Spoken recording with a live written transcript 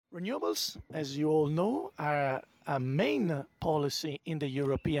Renewables, as you all know, are a main policy in the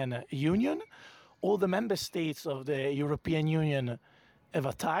European Union. All the member states of the European Union have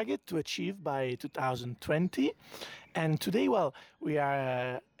a target to achieve by 2020. And today, we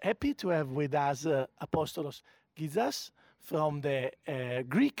are happy to have with us Apostolos Gizas from the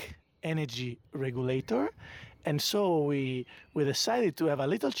Greek energy regulator. And so we decided to have a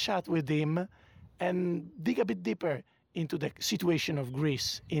little chat with him and dig a bit deeper into the situation of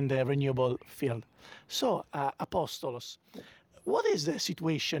Greece in the renewable field. So, Apostolos, what is the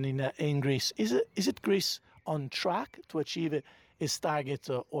situation in Greece? Is it Greece on track to achieve its target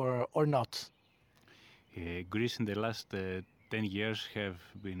or not? Greece in the last 10 years have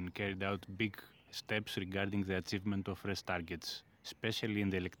been carried out big steps regarding the achievement of RES targets, especially in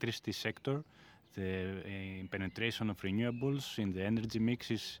the electricity sector. The penetration of renewables in the energy mix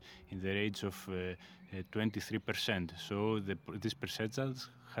is in the range of 23%. So this percentage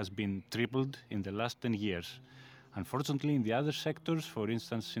has been tripled in the last 10 years. Unfortunately, in the other sectors, for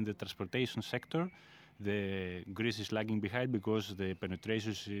instance, in the transportation sector, Greece is lagging behind because the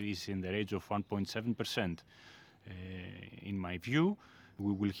penetration is in the range of 1.7%. In my view,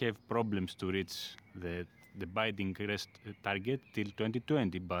 we will have problems to reach the binding RES target till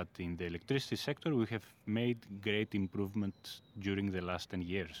 2020, but in the electricity sector we have made great improvements during the last 10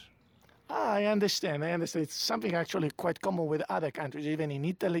 years. I understand. It's something actually quite common with other countries. Even in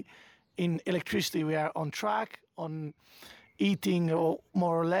Italy, in electricity we are on track, on eating or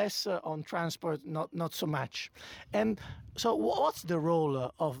more or less, on transport not so much. And so what's the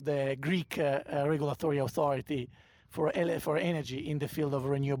role of the Greek regulatory authority for energy in the field of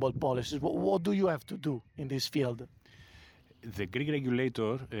renewable policies? What do you have to do in this field? The Greek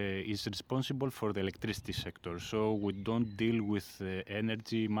regulator is responsible for the electricity sector, so we don't deal with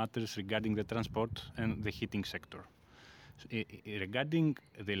energy matters regarding the transport and the heating sector. Regarding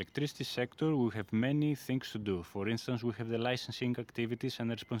the electricity sector, we have many things to do. For instance, we have the licensing activities and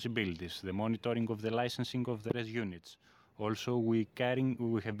responsibilities, the monitoring of the licensing of the RES units. Also, we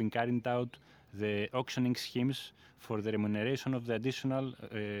have been carrying out the auctioning schemes for the remuneration of the additional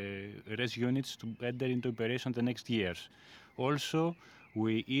RES units to enter into operation the next years. Also,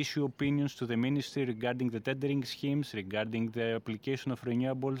 we issue opinions to the ministry regarding the tendering schemes, regarding the application of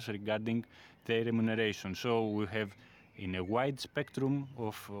renewables, regarding the remuneration. So we have, in a wide spectrum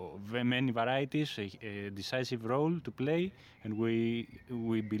of many varieties, a decisive role to play, and we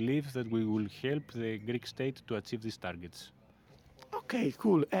believe that we will help the Greek state to achieve these targets. Okay,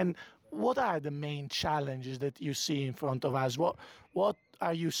 cool. And what are the main challenges that you see in front of us? What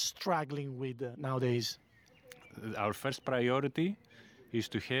are you struggling with nowadays? Our first priority is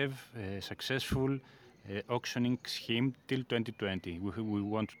to have a successful auctioning scheme till 2020. We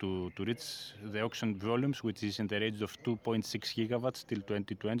want to reach the auction volumes, which is in the range of 2.6 gigawatts till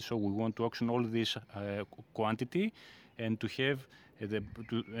 2020. So we want to auction all this quantity and to have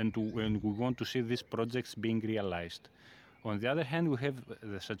and we want to see these projects being realized. On the other hand, we have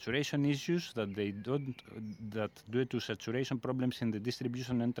the saturation issues that due to saturation problems in the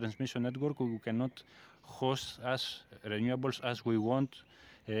distribution and transmission network, we cannot host as renewables as we want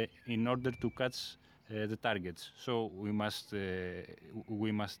in order to catch the targets. So we must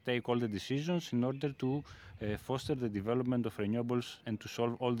take all the decisions in order to foster the development of renewables and to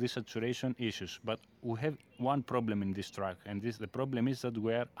solve all these saturation issues. But we have one problem in this track, and the problem is that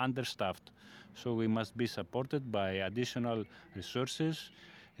we are understaffed. So we must be supported by additional resources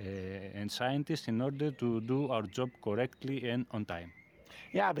and scientists in order to do our job correctly and on time.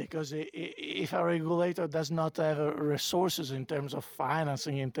 Yeah, because if a regulator does not have resources in terms of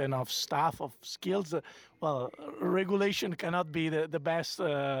financing, in terms of staff, of skills, regulation cannot be the best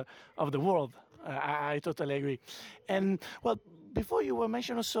of the world. I totally agree. And, before you were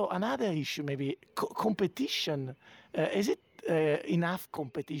mentioning also another issue, maybe competition. Is it enough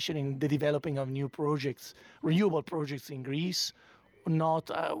competition in the developing of new projects, renewable projects in Greece? Not.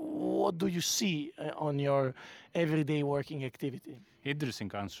 What do you see on your everyday working activity? Interesting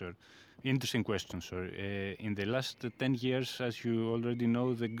question, sorry. In the last 10 years, as you already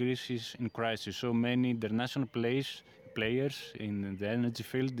know, the Greece is in crisis. So many international players in the energy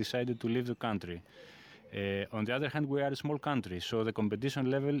field decided to leave the country. On the other hand, we are a small country, so the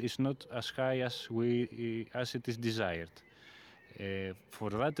competition level is not as high as it is desired. For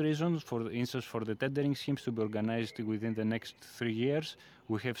that reason, for instance, for the tendering schemes to be organized within the next 3 years,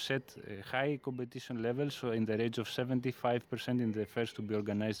 we have set high competition levels, so in the range of 75% in the first to be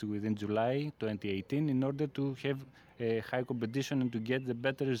organized within July 2018, in order to have high competition and to get the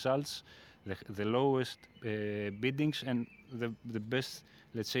better results, the lowest biddings and the best,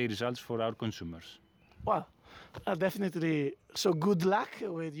 let's say, results for our consumers. Well, Definitely. So good luck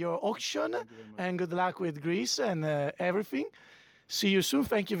with your auction and good luck with Greece and everything. See you soon.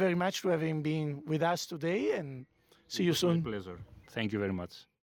 Thank you very much for having been with us today and see you soon. My pleasure. Thank you very much.